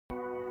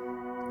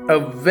A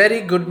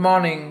very good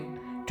morning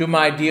to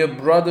my dear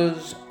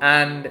brothers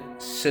and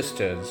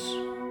sisters.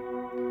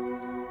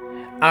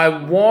 I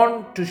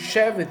want to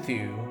share with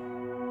you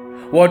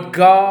what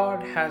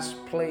God has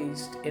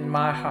placed in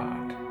my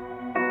heart.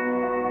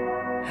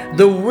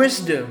 The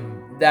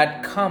wisdom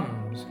that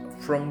comes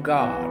from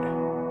God.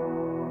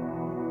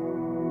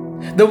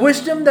 The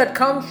wisdom that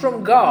comes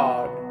from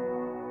God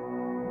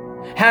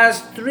has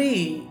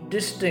three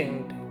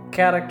distinct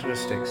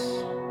characteristics.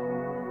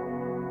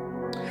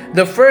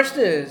 The first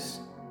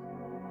is,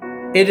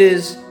 it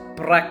is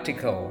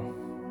practical.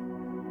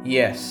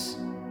 Yes.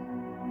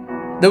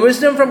 The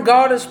wisdom from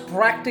God is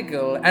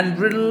practical and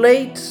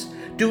relates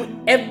to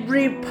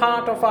every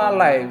part of our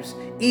lives,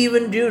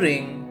 even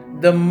during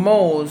the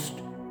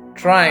most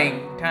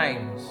trying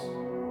times.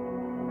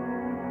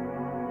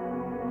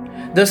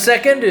 The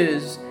second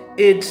is,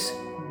 it's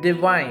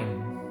divine.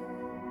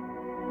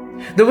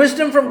 The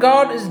wisdom from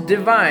God is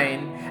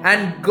divine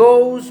and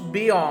goes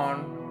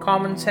beyond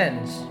common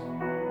sense.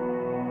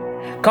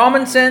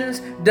 Common sense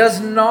does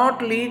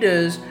not lead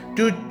us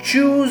to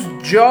choose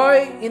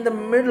joy in the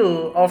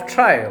middle of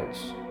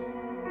trials.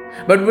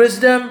 But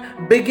wisdom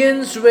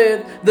begins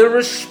with the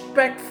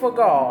respect for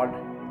God,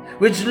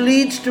 which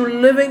leads to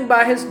living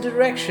by His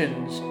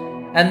directions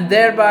and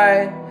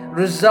thereby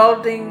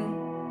resulting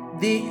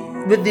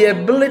with the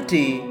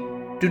ability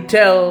to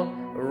tell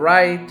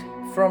right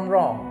from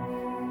wrong.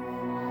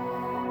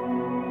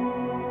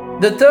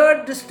 The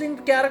third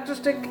distinct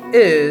characteristic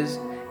is,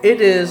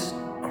 it is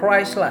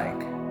Christ-like.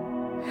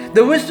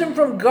 The wisdom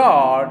from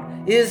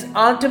God is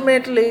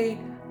ultimately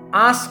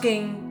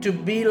asking to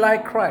be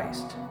like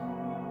Christ.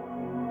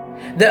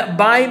 The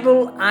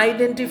Bible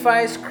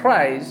identifies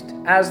Christ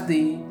as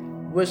the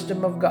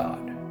wisdom of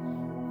God.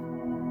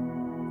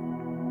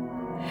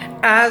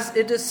 As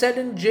it is said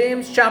in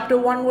James chapter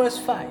 1 verse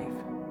 5,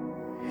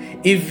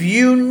 if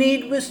you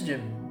need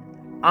wisdom,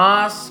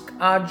 ask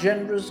our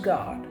generous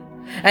God,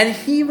 and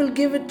He will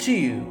give it to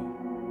you.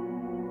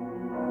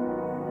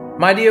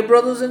 My dear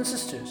brothers and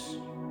sisters,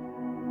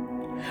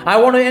 I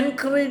want to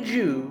encourage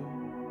you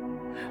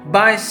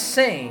by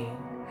saying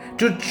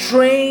to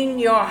train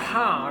your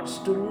hearts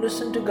to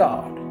listen to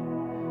God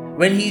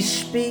when He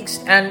speaks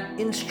and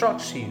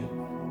instructs you.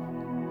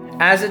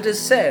 As it is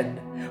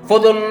said, for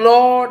the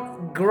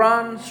Lord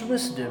grants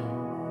wisdom.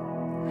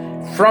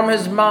 From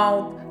His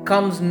mouth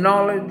comes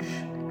knowledge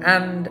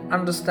and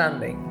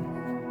understanding.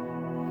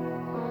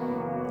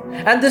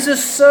 And this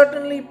is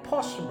certainly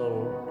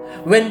possible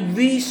when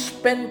we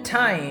spend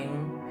time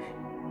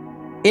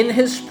in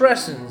His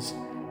presence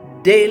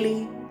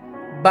daily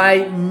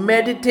by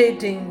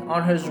meditating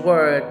on His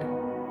word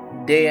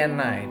day and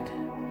night.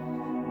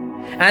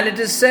 And it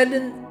is said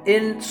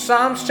in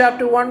Psalms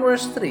chapter 1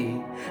 verse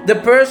 3, the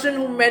person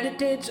who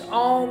meditates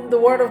on the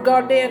word of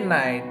God day and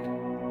night,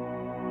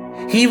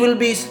 he will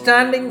be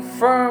standing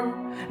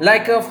firm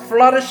like a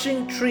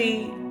flourishing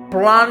tree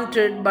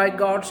planted by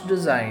God's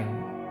design,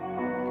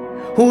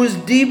 who is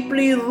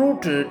deeply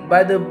rooted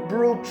by the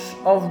roots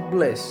of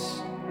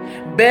bliss,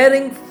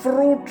 bearing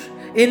fruit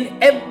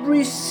in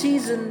every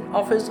season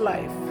of his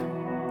life.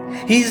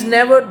 He is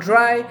never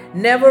dry,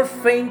 never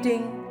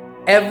fainting,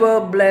 ever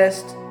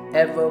blessed,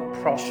 ever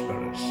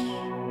prosperous.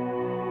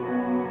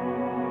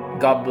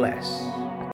 God bless.